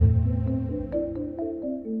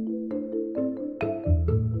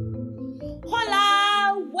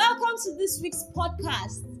this week's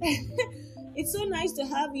podcast. It's so nice to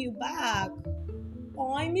have you back.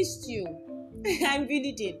 Oh, I missed you. I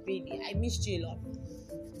really did, really. I missed you a lot.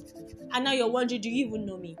 And now you're wondering, do you even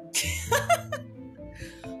know me?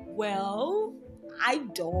 Well, I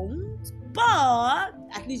don't, but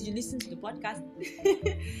at least you listen to the podcast.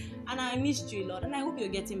 And I missed you a lot, and I hope you're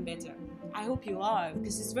getting better. I hope you are,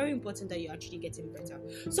 because it's very important that you're actually getting better.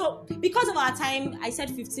 So, because of our time, I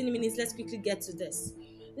said 15 minutes. Let's quickly get to this.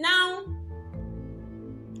 Now,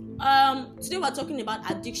 today we're talking about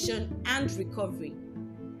addiction and recovery.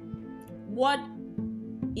 What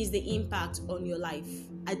is the impact on your life?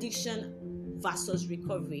 Addiction versus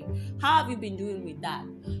recovery. How have you been doing with that?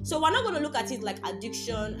 So we're not going to look at it like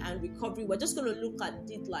addiction and recovery. We're just going to look at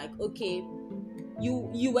it like, okay,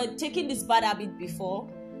 you were taking this bad habit before,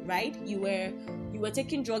 right? You were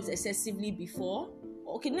taking drugs excessively before.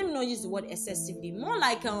 Okay, let me not use the word excessively. More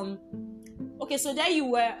like okay, so there you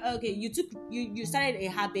were. Okay, you started a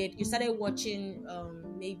habit. You started watching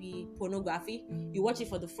maybe pornography. You watch it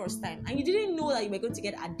for the first time, and you didn't know that you were going to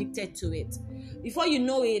get addicted to it. Before you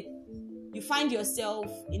know it, you find yourself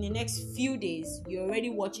in the next few days, you're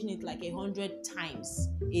already watching it like 100 times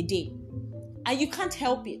a day, and you can't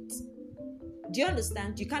help it. Do you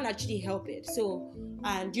understand? You can't actually help it. So,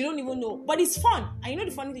 and you don't even know, but it's fun. And you know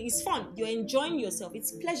the funny thing, it's fun. You're enjoying yourself.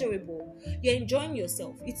 It's pleasurable. You're enjoying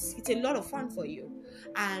yourself. It's a lot of fun for you.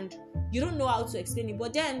 And you don't know how to explain it,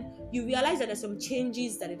 but then you realize that there's some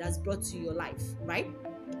changes that it has brought to your life, right?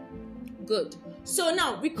 Good. So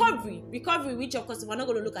now, recovery, which of course, we're not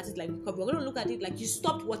going to look at it like recovery. We're going to look at it like you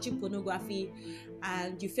stopped watching pornography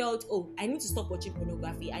and you felt, oh, I need to stop watching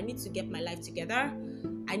pornography. I need to get my life together.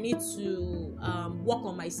 I need to work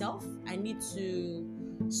on myself. I need to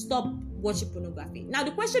stop watching pornography. Now,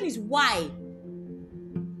 the question is why?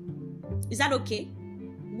 Is that okay?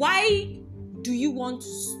 Why do you want to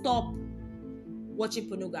stop watching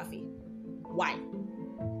pornography? Why?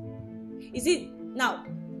 Is it now?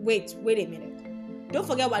 Wait a minute. Don't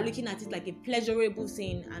forget we're looking at it like a pleasurable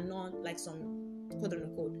thing and not like some quote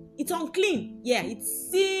unquote. It's unclean. Yeah, it's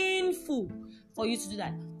sinful for you to do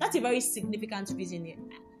that. That's a very significant reason.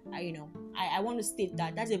 I want to state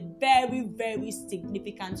that. That's a very, very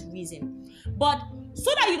significant reason. But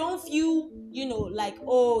so that you don't feel, like,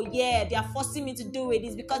 oh yeah, they are forcing me to do it.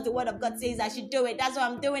 It's because the word of God says I should do it. That's why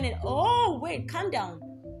I'm doing it. Oh, wait, calm down.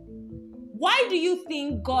 Why do you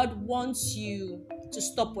think God wants you to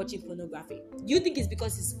stop watching pornography? Do you think it's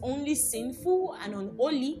because it's only sinful and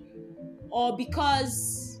unholy, or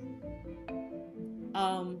because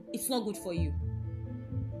it's not good for you?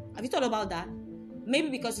 Have you thought about that? Maybe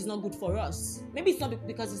because it's not good for us. Maybe it's not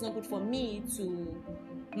because it's not good for me to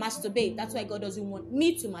masturbate. That's why God doesn't want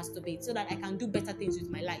me to masturbate, so that I can do better things with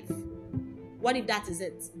my life. What if that is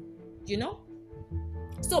it?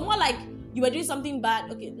 So more like you were doing something bad.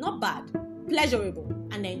 Okay, not bad, pleasurable,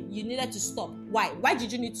 and then you needed to stop. Why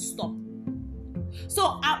did you need to stop?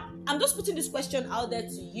 So I'm just putting this question out there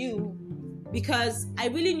to you because I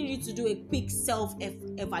really need you to do a quick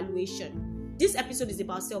self-evaluation. This episode is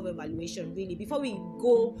about self-evaluation, really, before we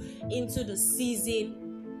go into the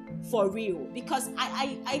season for real, because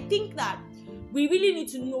I think that we really need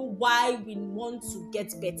to know why we want to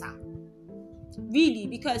get better. Really,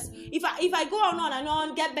 because if I go on and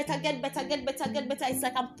on, get better, it's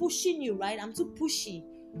like I'm pushing you, right? I'm too pushy.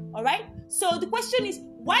 All right? So the question is,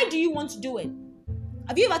 why do you want to do it?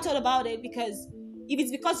 Have you ever thought about it? Because if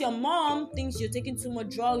it's because your mom thinks you're taking too much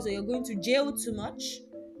drugs or you're going to jail too much,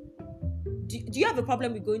 do you have a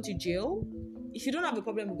problem with going to jail? If you don't have a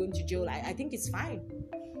problem with going to jail, I think it's fine.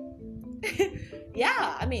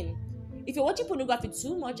 Yeah, I mean, if you're watching pornography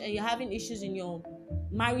too much and you're having issues in your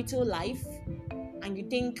marital life and you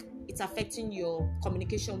think it's affecting your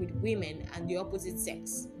communication with women and the opposite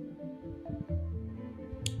sex,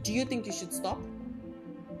 do you think you should stop?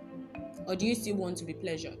 Or do you still want to be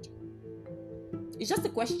pleasured? It's just a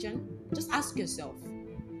question. Just ask yourself.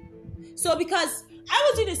 So because I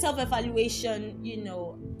was doing a self-evaluation,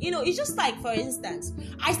 it's just like, for instance,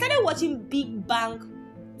 I started watching Big Bang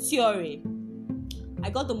Theory. I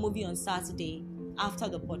got the movie on Saturday after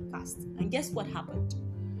the podcast. And guess what happened?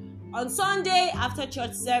 On Sunday, after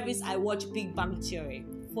church service, I watched Big Bang Theory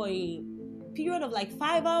for a period of like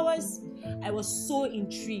 5 hours. I was so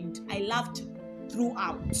intrigued. I laughed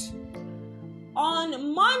throughout.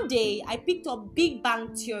 On Monday, I picked up Big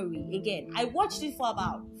Bang Theory again. I watched it for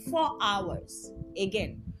about 4 hours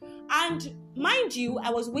again. And mind you,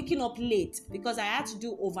 I was waking up late because I had to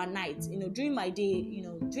do overnight. During my day,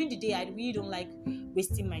 during the day, I really don't like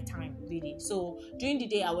wasting my time, really. So during the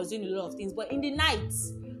day, I was doing a lot of things. But in the night,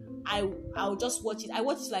 I'll just watch it. I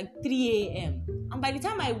watch it like 3 a.m. And by the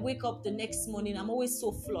time I wake up the next morning, I'm always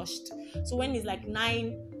so flushed. So when it's like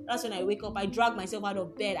 9, that's when I wake up. I drag myself out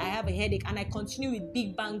of bed. I have a headache, and I continue with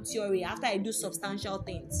Big Bang Theory after I do substantial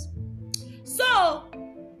things. So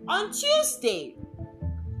on Tuesday,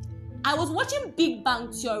 I was watching Big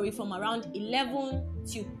Bang Theory from around 11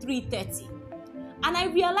 to 3:30, and I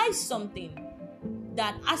realized something,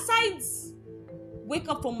 that aside wake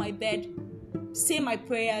up from my bed, say my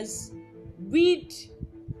prayers, read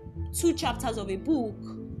 2 chapters of a book,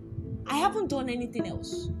 I haven't done anything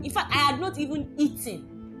else. In fact, I had not even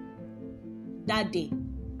eaten that day.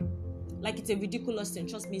 Like, it's a ridiculous thing.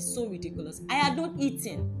 Trust me, it's so ridiculous. I had not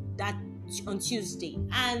eaten that on Tuesday.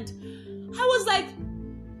 And I was like,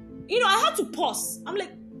 I had to pause. I'm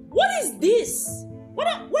like, what is this? What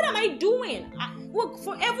am I doing? Look,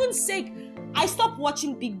 for heaven's sake, I stopped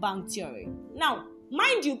watching Big Bang Theory. Now,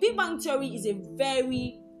 mind you, Big Bang Theory is a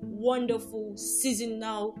very wonderful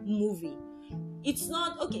seasonal movie. It's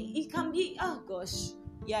not, okay, it can be, oh gosh,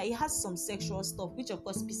 yeah, it has some sexual stuff, which of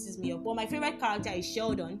course pisses me off. But my favorite character is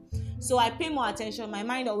Sheldon, so I pay more attention. My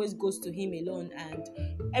mind always goes to him alone, and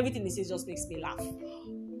everything he says just makes me laugh.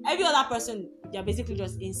 Every other person, they're basically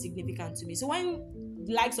just insignificant to me. So when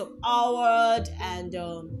the likes of Howard and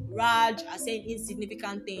Raj are saying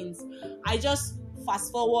insignificant things, I just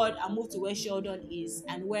fast forward and move to where Sheldon is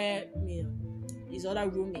and where his other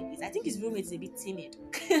roommate is. I think his roommate is a bit timid.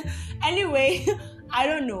 Anyway, I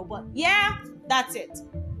don't know, but yeah, that's it.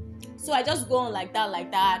 So I just go on like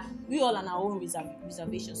that. We all on our own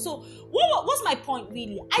reservation. So what's my point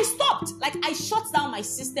really? I stopped. Like, I shut down my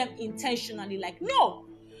system intentionally. Like, no,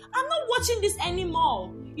 I'm not watching this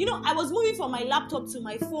anymore. I was moving from my laptop to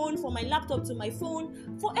my phone, from my laptop to my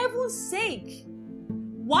phone. For heaven's sake,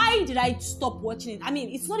 why did I stop watching it? I mean,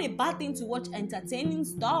 it's not a bad thing to watch entertaining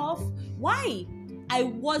stuff. Why? I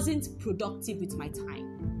wasn't productive with my time.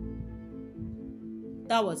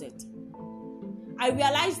 That was it. I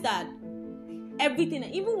realized that everything,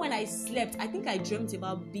 even when I slept, I think I dreamt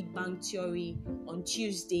about Big Bang Theory on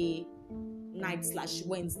Tuesday night /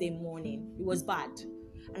 Wednesday morning. It was bad.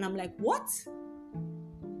 And I'm like, what?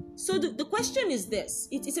 So the question is this.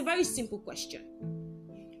 It's a very simple question.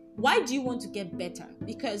 Why do you want to get better?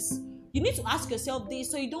 Because you need to ask yourself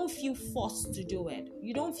this so you don't feel forced to do it.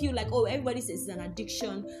 You don't feel like, oh, everybody says it's an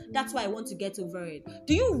addiction, that's why I want to get over it.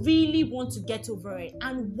 Do you really want to get over it?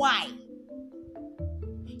 And why?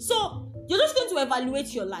 So you're just going to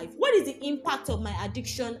evaluate your life. What is the impact of my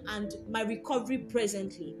addiction and my recovery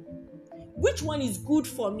presently? Which one is good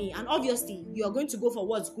for me? And obviously, you're going to go for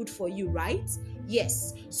what's good for you, right?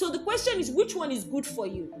 Yes. So the question is, which one is good for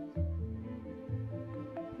you?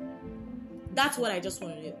 That's what I just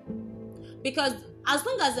want to know. Because as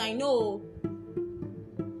long as I know,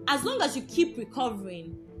 as long as you keep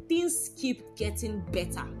recovering, things keep getting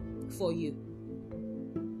better for you.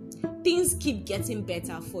 Things keep getting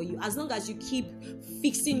better for you as long as you keep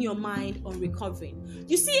fixing your mind on recovering.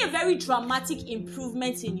 You see a very dramatic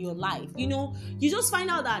improvement in your life. You just find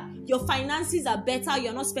out that your finances are better.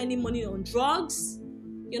 You're not spending money on drugs.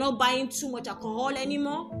 You're not buying too much alcohol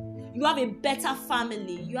anymore. You have a better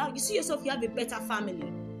family. You see yourself, you have a better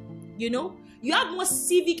family. You have more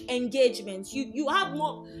civic engagement. You have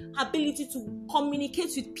more ability to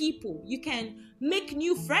communicate with people. You can make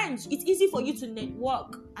new friends. It's easy for you to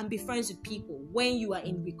network and be friends with people when you are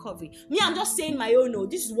in recovery. Me, I'm just saying my own. No,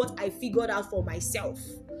 this is what I figured out for myself.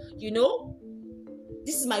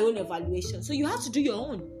 This is my own evaluation. So you have to do your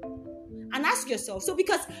own and ask yourself. So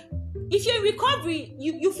because if you're in recovery,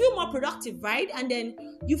 you feel more productive, right? And then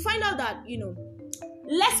you find out that,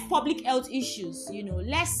 less public health issues,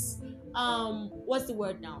 less, what's the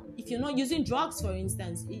word now? If you're not using drugs, for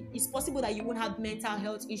instance, it's possible that you won't have mental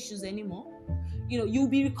health issues anymore. You'll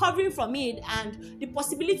be recovering from it, and the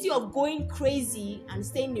possibility of going crazy and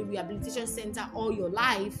staying in a rehabilitation center all your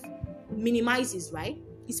life minimizes, right?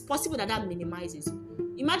 It's possible that minimizes.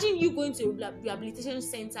 Imagine you going to a rehabilitation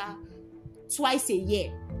center twice a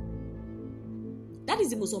year. That is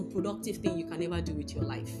the most unproductive thing you can ever do with your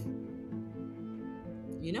life.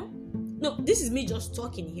 No, this is me just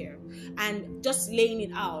talking here and just laying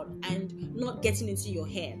it out and not getting into your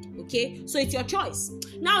head, okay? So it's your choice.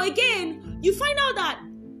 Now again, you find out that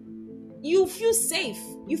you feel safe.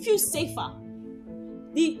 You feel safer.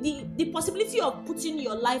 The possibility of putting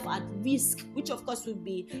your life at risk, which of course would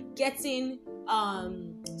be getting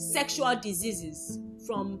sexual diseases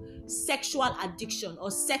from sexual addiction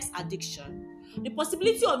or sex addiction. The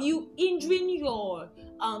possibility of you injuring your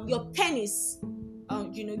penis,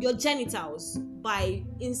 your genitals by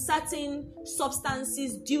inserting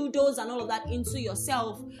substances, dildos and all of that into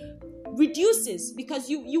yourself reduces, because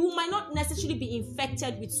you might not necessarily be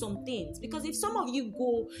infected with some things. Because if some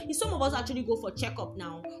of us actually go for checkup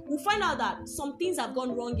now, we'll find out that some things have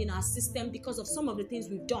gone wrong in our system because of some of the things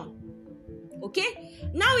we've done.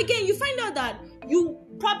 Okay? Now again, you find out that you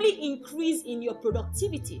probably increase in your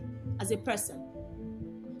productivity as a person.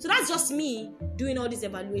 So that's just me doing all this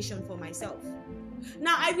evaluation for myself.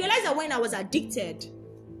 Now I realized that when I was addicted,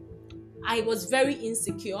 I was very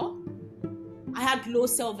insecure. I had low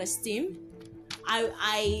self-esteem.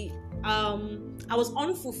 I was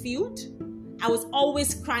unfulfilled. I was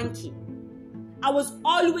always cranky. I was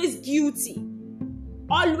always guilty.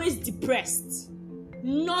 Always depressed.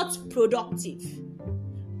 Not productive.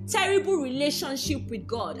 Terrible relationship with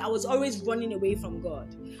God. I was always running away from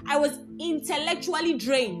God. I was intellectually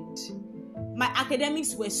drained. My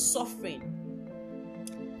academics were suffering.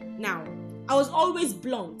 Now, I was always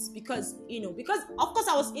blunt because of course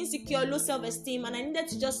I was insecure, low self-esteem, and I needed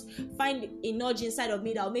to just find a nudge inside of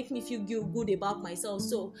me that would make me feel good about myself.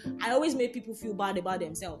 So I always made people feel bad about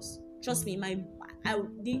themselves. Trust me,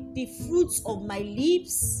 the fruits of my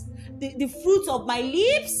lips, the fruits of my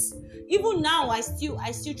lips, even now I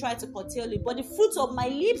still try to curtail it, but the fruits of my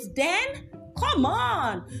lips, then, come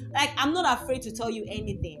on. Like, I'm not afraid to tell you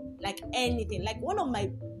anything. Like one of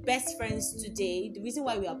my best friends today, the reason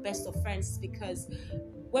why we are best of friends is because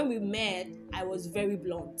when we met, I was very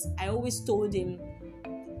blunt. I always told him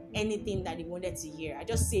anything that he wanted to hear. I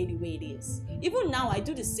just say it the way it is. Even now, I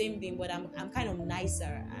do the same thing, but I'm kind of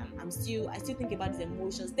nicer. I still think about his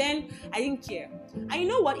emotions. Then I didn't care, and you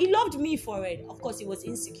know what? He loved me for it. Of course, he was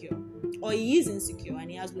insecure, or he is insecure,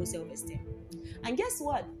 and he has low self-esteem. And guess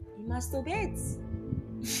what? He masturbates.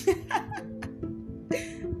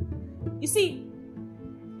 You see,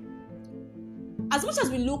 as much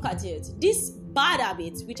as we look at it, these bad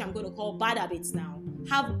habits, which I'm going to call bad habits now,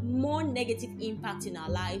 have more negative impact in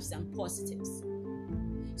our lives than positives.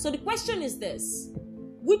 So the question is this: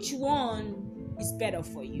 which one is better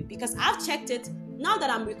for you? Because I've checked it. Now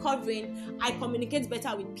that I'm recovering, I communicate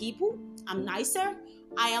better with people. I'm nicer.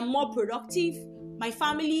 I am more productive. My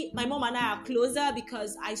family, my mom and I are closer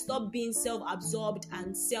because I stopped being self-absorbed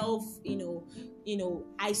and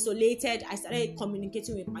isolated. I started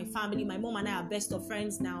communicating with my family. My mom and I are best of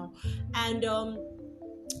friends now. And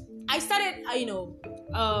I started, I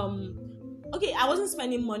wasn't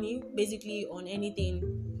spending money basically on anything,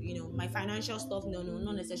 my financial stuff. No,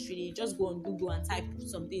 not necessarily. Just go on Google and type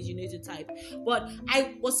some things you need to type. But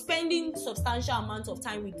I was spending substantial amounts of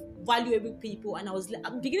time with valuable people, and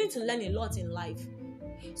I'm beginning to learn a lot in life.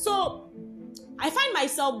 So I find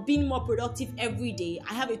myself being more productive every day.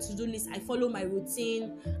 I have a to-do list. I follow my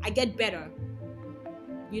routine. I get better.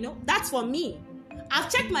 That's for me.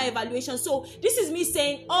 I've checked my evaluation. So this is me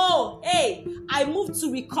saying, oh, hey, I moved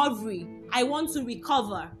to recovery. I want to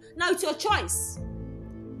recover. Now it's your choice.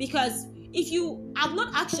 Because if you have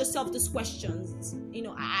not asked yourself these questions,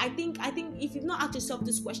 I think if you've not asked yourself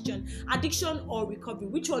this question, addiction or recovery,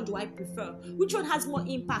 which one do I prefer? Which one has more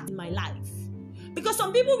impact in my life? Because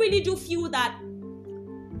some people really do feel that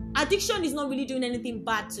addiction is not really doing anything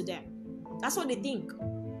bad to them. That's what they think.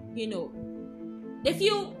 They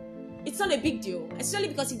feel it's not a big deal, especially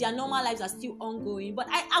because their normal lives are still ongoing. But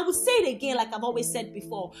I would say it again, like I've always said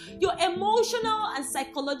before, your emotional and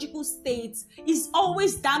psychological state is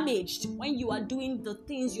always damaged when you are doing the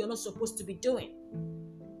things you're not supposed to be doing.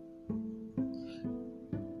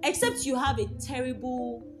 Except you have a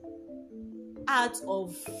terrible art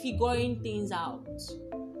of figuring things out.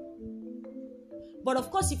 But of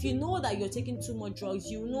course, if you know that you're taking too much drugs,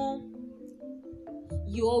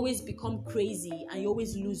 you always become crazy and you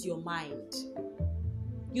always lose your mind.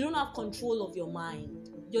 You don't have control of your mind.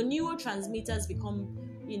 Your neurotransmitters become,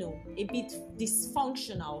 a bit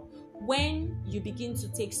dysfunctional when you begin to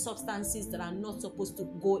take substances that are not supposed to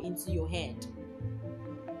go into your head.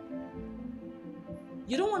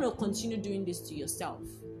 You don't want to continue doing this to yourself.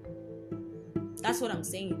 That's what I'm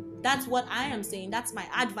saying. That's what I am saying. That's my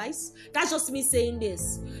advice. That's just me saying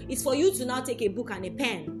this. It's for you to now take a book and a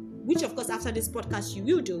pen, which of course after this podcast you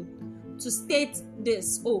will do, to state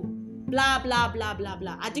this, blah, blah, blah, blah,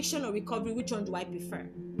 blah. Addiction or recovery, which one do I prefer?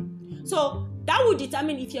 So that will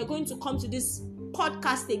determine if you're going to come to this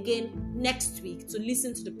podcast again next week to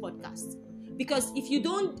listen to the podcast. Because if you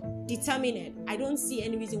don't determine it, I don't see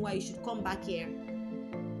any reason why you should come back here.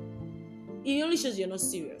 It only shows you're not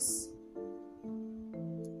serious.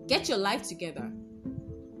 Get your life together.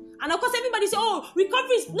 And of course everybody say,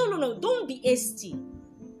 recovery is... No, don't be hasty.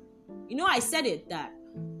 I said it that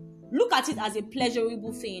look at it as a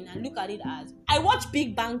pleasurable thing and look at it as, I watch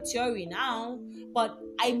Big Bang Theory now, but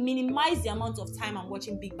I minimize the amount of time I'm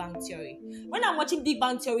watching Big Bang Theory. When I'm watching Big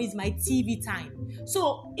Bang Theory, is my TV time.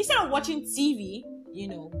 So instead of watching TV,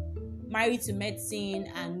 Married to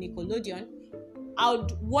Medicine and Nickelodeon, I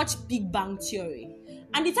would watch Big Bang Theory.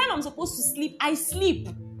 And the time I'm supposed to sleep, I sleep.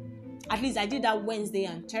 At least I did that Wednesday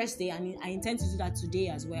and Thursday, and I intend to do that today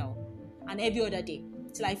as well. And every other day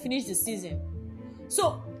till I finish the season.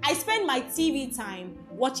 So I spend my TV time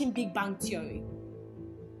watching Big Bang Theory.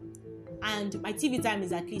 And my TV time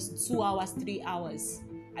is at least 2 hours, 3 hours.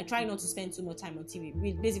 I try not to spend too much time on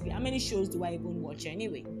TV. Basically, how many shows do I even watch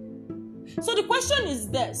anyway? So the question is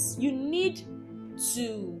this. You need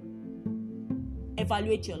to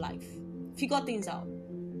evaluate your life. Figure things out.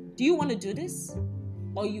 Do you want to do this?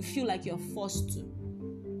 Or you feel like you're forced to?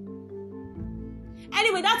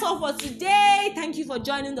 Anyway, that's all for today. Thank you for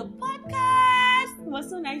joining the podcast. It was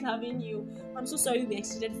so nice having you. I'm so sorry we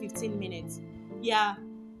exceeded 15 minutes. Yeah.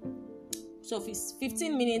 So if it's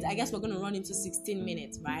 15 minutes, I guess we're going to run into 16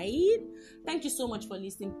 minutes, right? Thank you so much for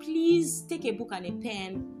listening. Please take a book and a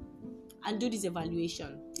pen and do this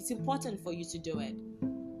evaluation. It's important for you to do it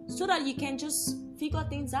so that you can just figure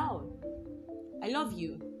things out. I love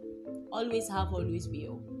you. Always have, always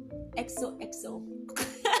will. XOXO.